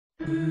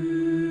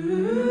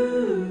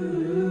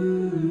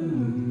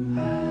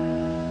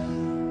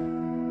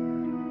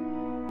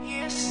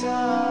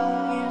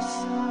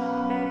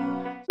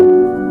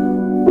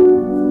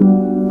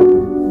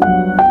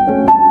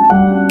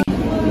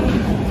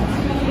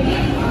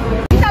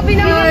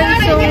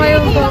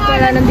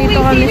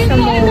Nandito kami sa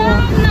MOA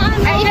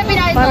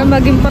para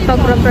maging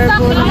photographer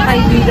po ng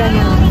kaibigan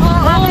niya.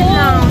 Bakit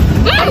na?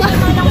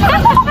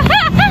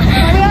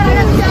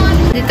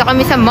 Dito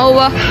kami sa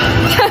MOA.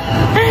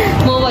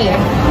 MOA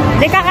yan?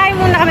 Hindi, kakain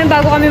muna kami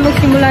bago kami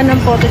magsimula ng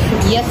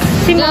photoshoot. Yes.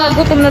 Kasi mga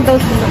gutom na daw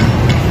sila.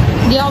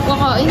 Hindi ako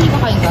kakain. Hindi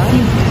kakain ka?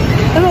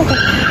 Ewan ko.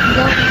 Hindi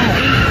ako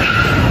kakain.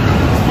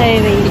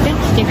 Anyway.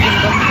 Check in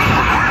ko.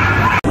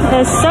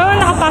 So,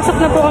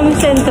 nakapasok na po kami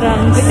sa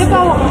entrance. Ito pa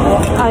ako.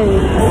 Ay.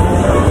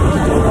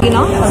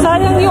 Gino?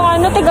 Sayang yung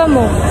ano, tiga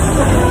mo.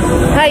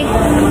 Hi.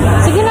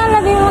 Sige na,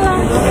 lagay mo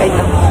na.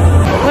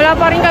 Wala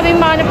pa rin kami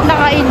manap na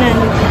kainan.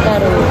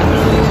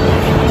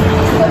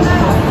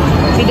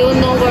 We don't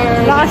know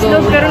where lakas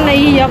daw, pero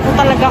nahihiya ko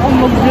talaga akong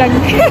mag-vlog.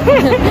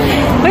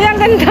 Uy, ang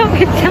ganda.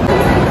 Wait lang.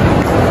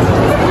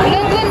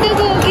 Ang ganda,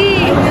 Gogi.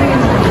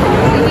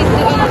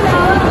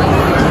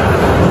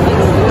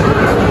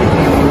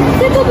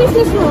 Ito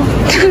business mo.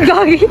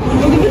 Gogi.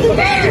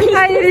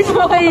 Iris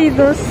mo kay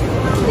Idos.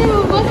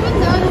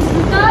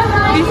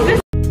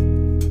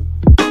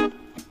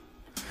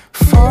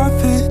 For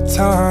the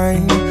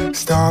time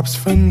stops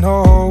for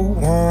no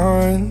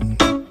one.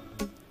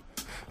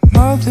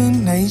 Mother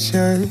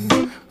Nature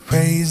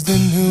raised a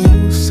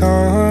new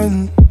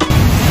sun.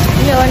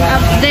 Yun,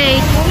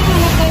 update.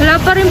 Wala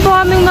pa rin po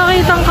kaming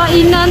makitang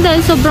kainan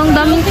dahil sobrang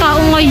daming tao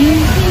ngayon.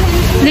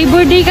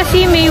 Labor Day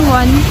kasi, May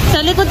 1. Sa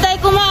likod tayo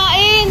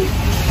kumain.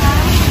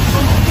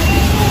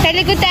 Sa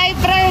likod tayo,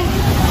 pre.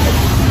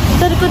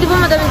 Sa likod, di ba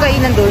madaming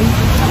kainan doon?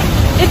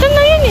 Ito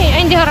na yun eh.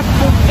 Ay, hindi, harap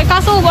ko. Eh,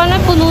 kaso, wala,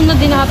 puno na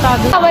din ata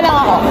doon. Tawa lang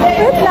ako.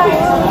 Wait lang.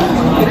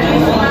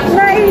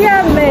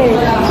 Naiyam eh.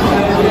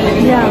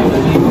 Yeah.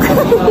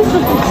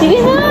 Sige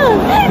na.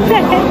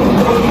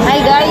 Hi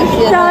guys.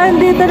 So,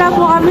 dito na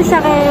po kami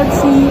sa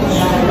KFC.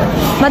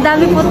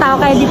 Madami po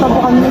tao kaya di pa po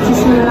kami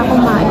nagsisimula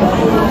kumain.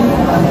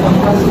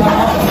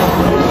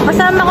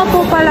 Kasama ko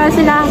po pala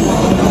sila.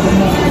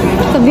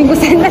 Sabihin ko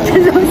sila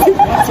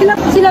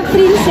sila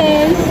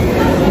princess.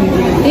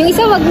 Yung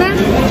isa wag na.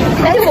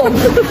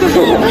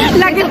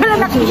 Lagi pala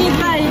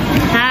nakikita eh.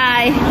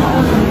 Hi.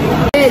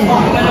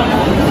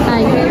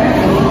 Hi.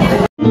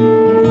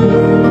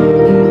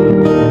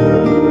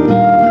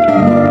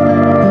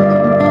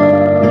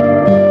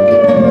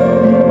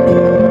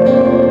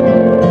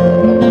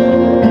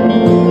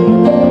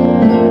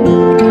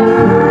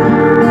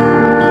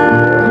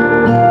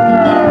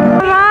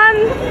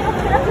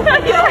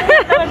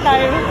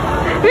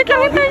 Wait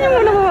lang, hintayin niyo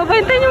muna bababa.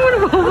 Hintayin niyo muna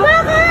bababa.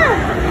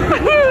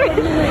 Bakit?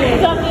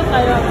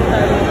 Tayo.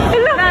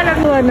 Hello. Alam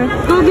mo ano?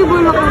 Gogi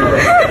bola ko.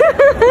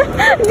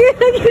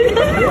 Gila.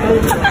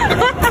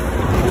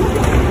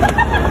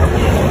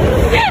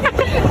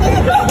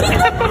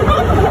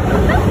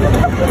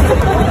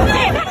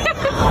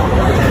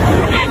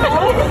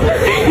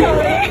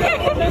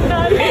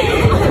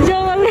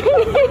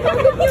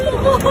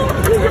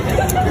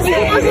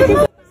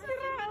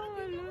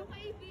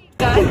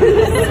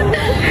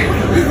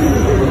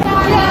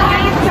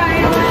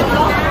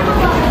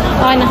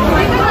 Ano?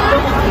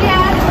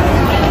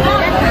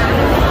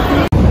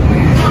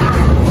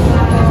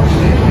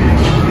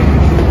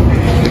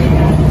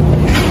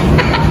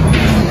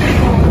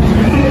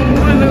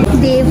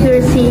 If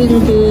you're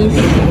seeing this,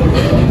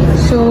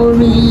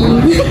 sorry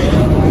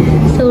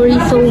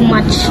so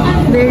much,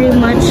 very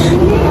much.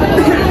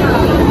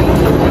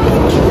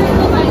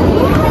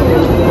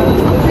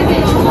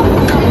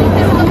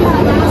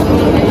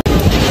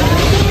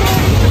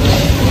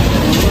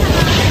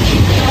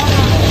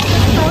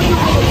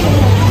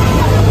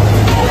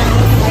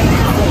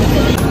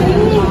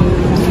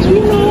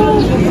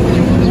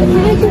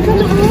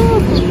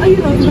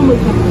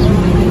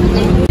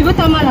 Diba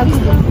tama lang?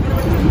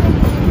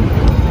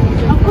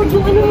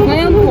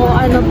 Ngayon po,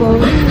 ano po,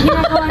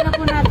 ginagawa na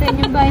po natin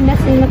yung behind the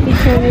scene na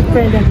picture with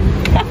Freda.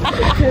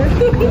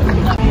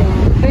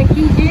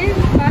 Becky Jill,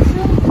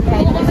 paso.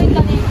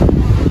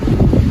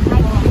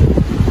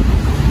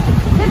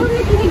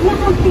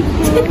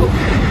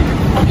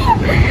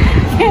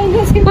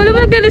 Wala ba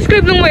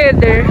nag-describe ng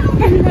weather?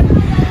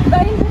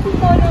 Behind the scene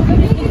po,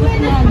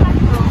 nag-describe na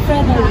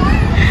Freda.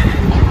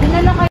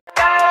 Dinala kayo.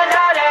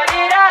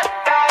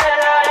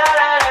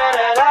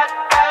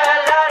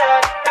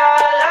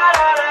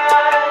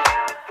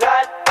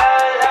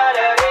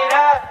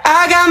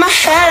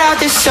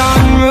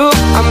 Sunroof,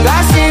 I'm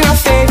blasting our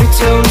favorite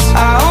tunes.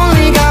 I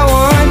only got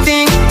one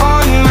thing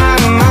on my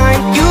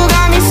mind. You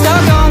got me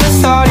stuck on the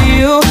thought of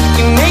you.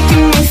 You're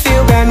making me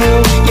feel brand new.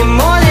 You're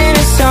more than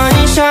a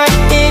sunshine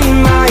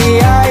in my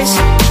eyes.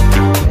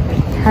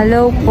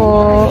 Hello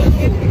po.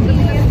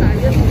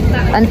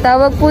 Ang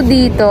tawag po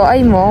dito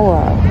ay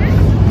MOA.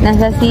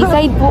 Nasa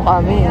seaside po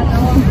kami.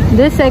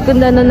 The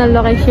second na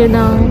location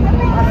ng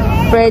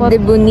Fred de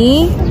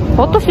Boni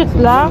Photoshoot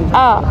lang?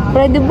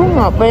 Predibo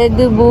nga.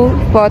 Predibo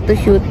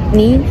photoshoot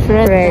ni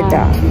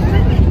Freda.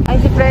 Ay,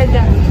 si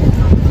Freda.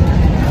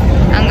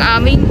 Ang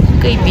aming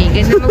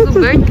kaibigan na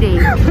mag-birthday.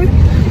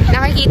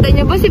 Nakikita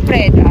niyo ba si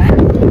Freda?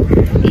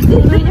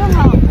 Ituro niyo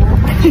nga ako.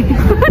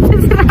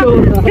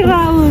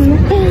 Siraon.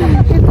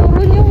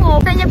 Ituro niyo nga.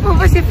 Kita niyo po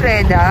ba si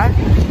Freda?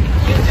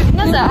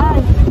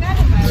 Nasaan?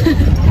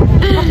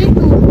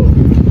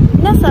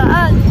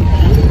 Nasaan?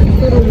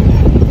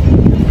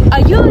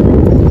 Ayun!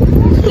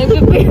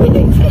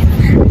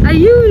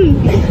 Ayun!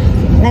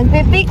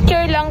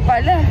 Nagpe-picture lang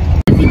pala.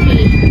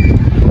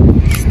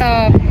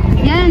 Stop.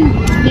 Yan.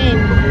 Yan.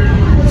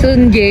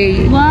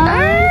 Sunjay. Wow.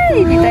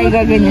 Ay, hindi tayo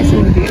gaganyan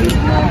Sunjay.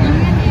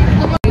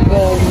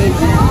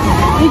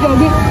 Ay,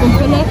 gabi.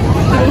 Pagpalat.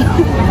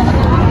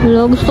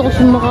 Wala, gusto ko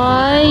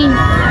sumakay.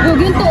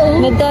 Gagi ito,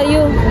 oh. Na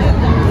tayo.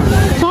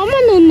 Saan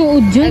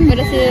manonood Ay, dyan?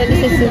 para sila.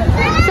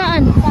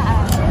 Saan?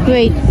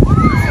 Wait.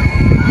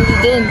 Hindi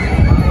dun.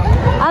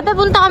 Ate,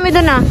 punta kami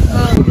dun, ah.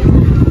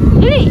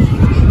 Dili.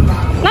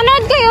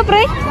 Nanood kayo,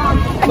 pre?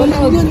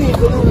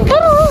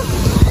 Pero,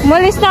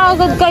 umalis na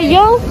agad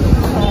kayo.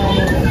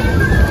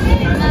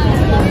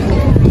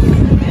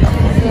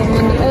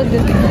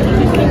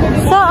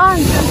 Saan?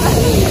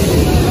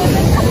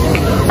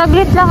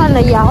 Saglit lang,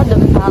 alay ako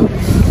doon pa.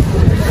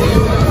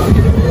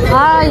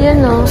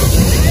 Yan, oh.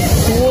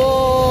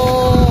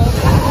 Wow!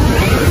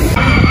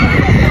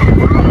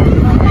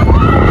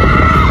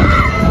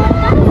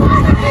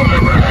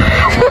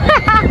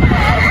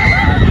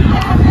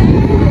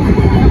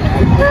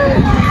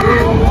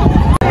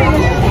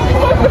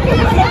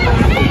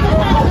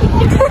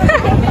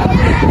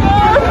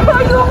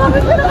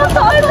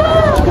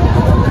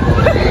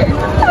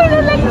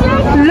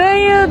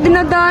 Layo,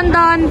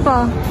 dinadaan-daan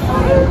pa.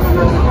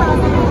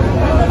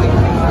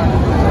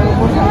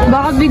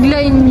 Baka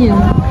biglain yun.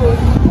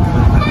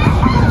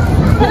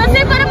 Kasi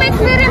para may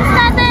experience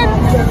natin.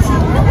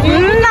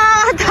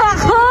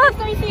 Nakakatakot!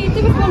 Ayun si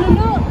Heidi.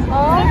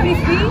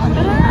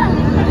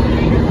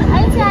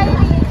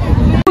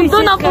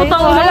 Doon na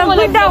putang ina. Alam ko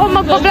hindi ako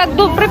magpa-vlog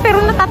doon, pre, pero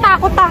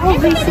natatakot ako.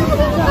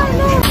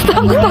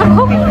 Takot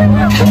ako.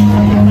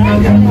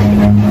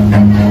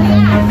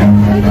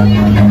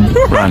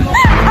 Run.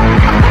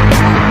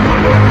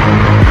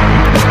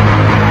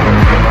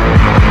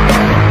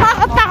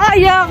 Takot ako,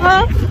 ka.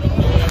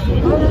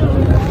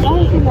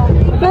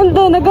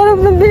 Nandun, naghanap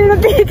ng bili ng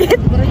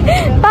ticket.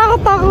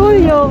 Takot ako,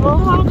 ayoko.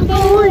 Takot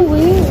ako,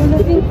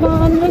 ulapit pa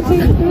ka na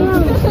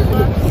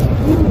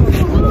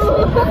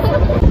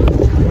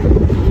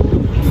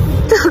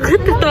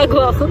Tago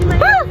ako.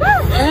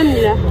 Ano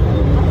nila?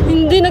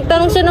 Hindi,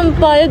 nagtanong siya ng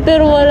payag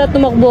pero wala,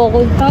 tumakbo ako.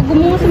 Tago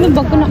mo kasi may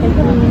bag ko na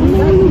kita.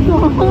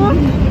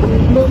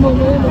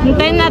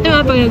 Hintayin natin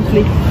mga pag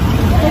nag-play.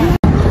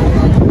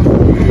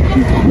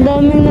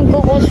 Daming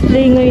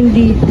nagko-cosplay ngayon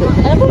dito.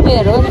 Ano po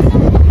meron?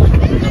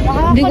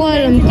 Hindi ko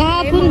alam.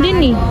 Kahapon din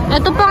eh.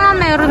 Ito pa nga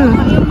meron.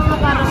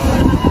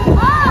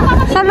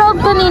 Sa loob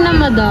kanina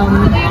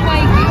madami.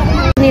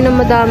 Kanina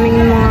madaming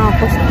mga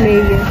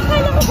cosplayers.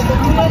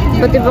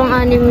 Pati bang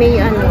anime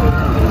ano.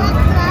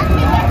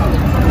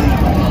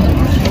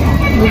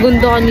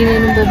 Gugundo kanina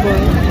ng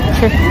babae.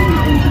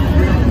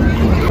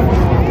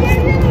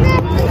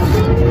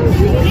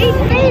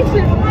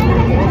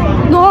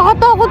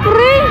 Nakakatakot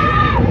rin.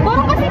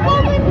 Parang kasi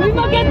comment. May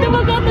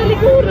maganda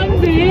likuran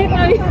din.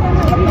 Ay.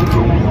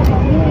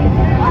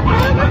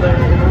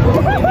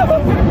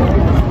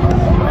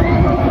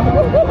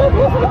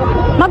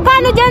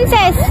 Magkano dyan,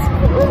 sis?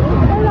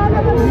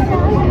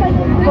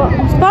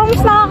 Parang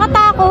mas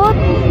nakakatakot.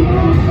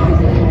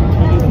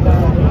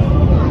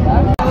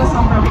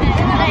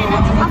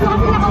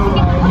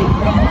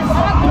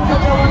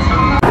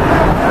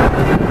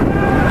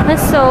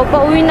 So,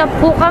 pauwi na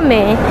po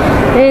kami.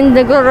 And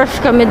nag-rush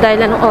kami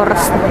dahil anong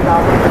oras na.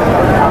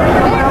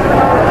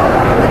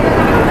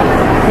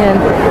 Yan.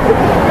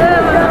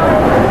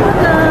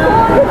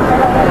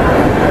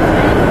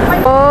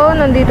 So,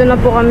 nandito na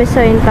po kami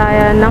sa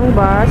hintayan ng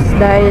bus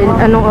dahil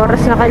anong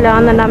oras na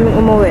kailangan na namin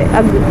umuwi.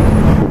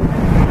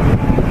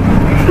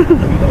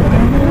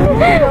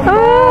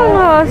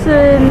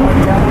 Hasin.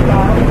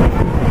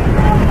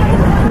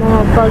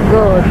 Mga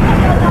pagod.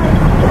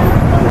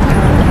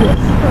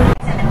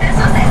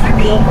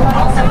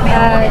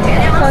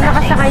 So,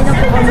 nakasakay na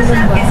po kami ng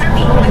bus.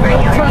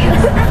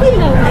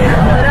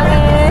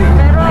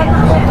 Meron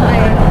po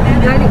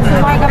galing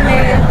sumakay kami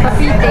sa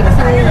Pitex.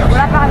 So,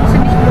 wala pa kami sa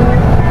mismo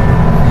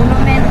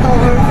monumento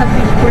or sa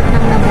fishport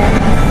ng Nabon.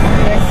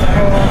 Yes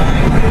po.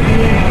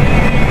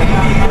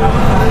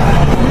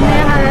 Hindi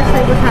na halos sa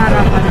iba sa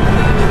harapan.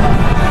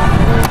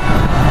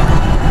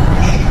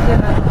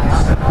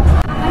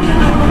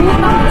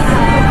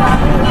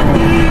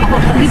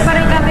 Hindi pa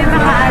rin kami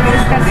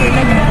makaalis kasi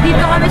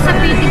dito kami sa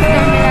Pitex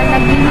kami na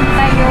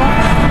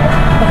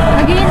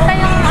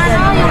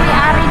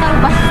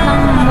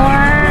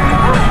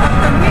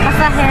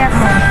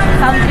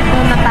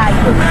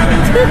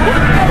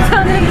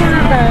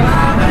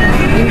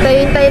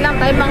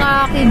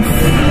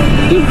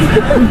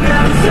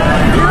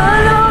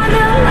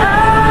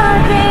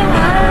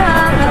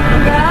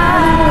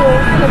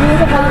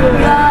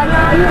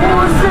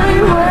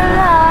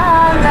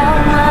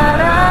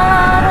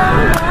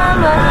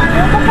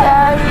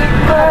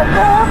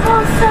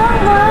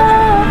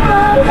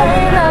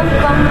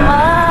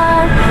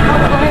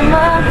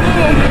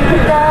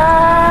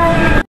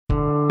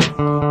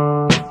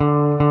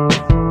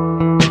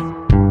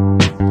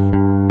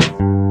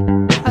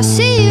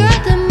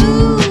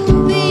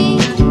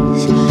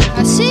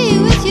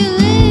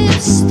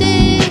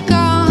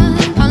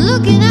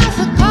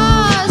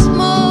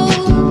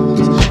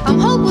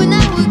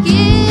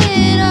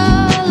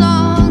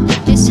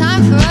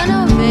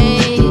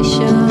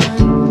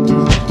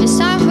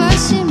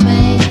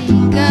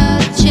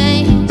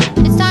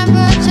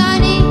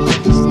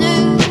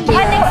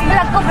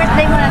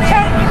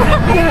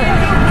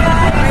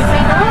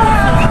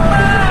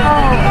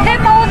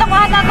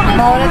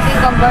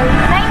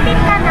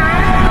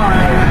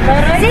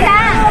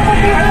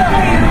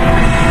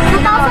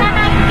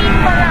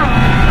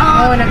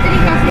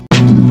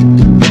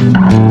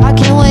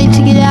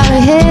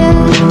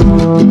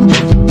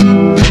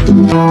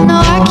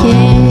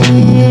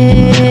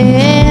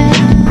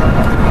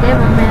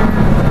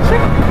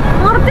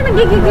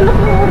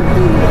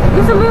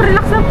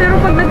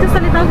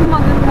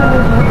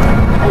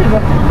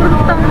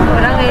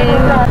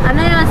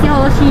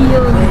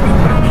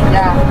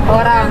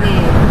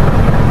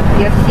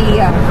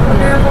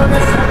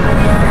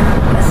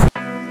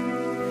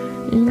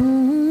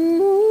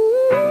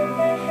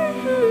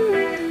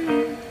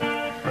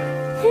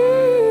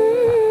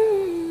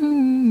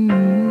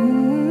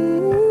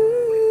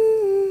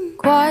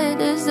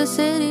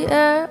city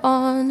air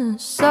on a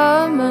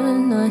summer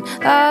night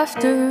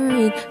after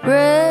it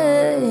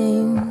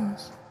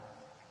rains.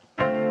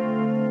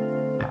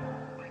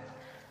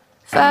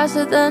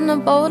 Faster than a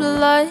bolt of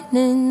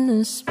lightning,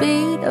 the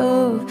speed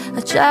of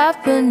a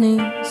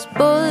Japanese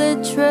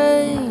bullet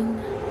train.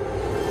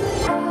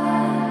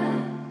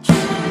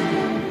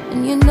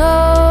 And you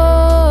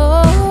know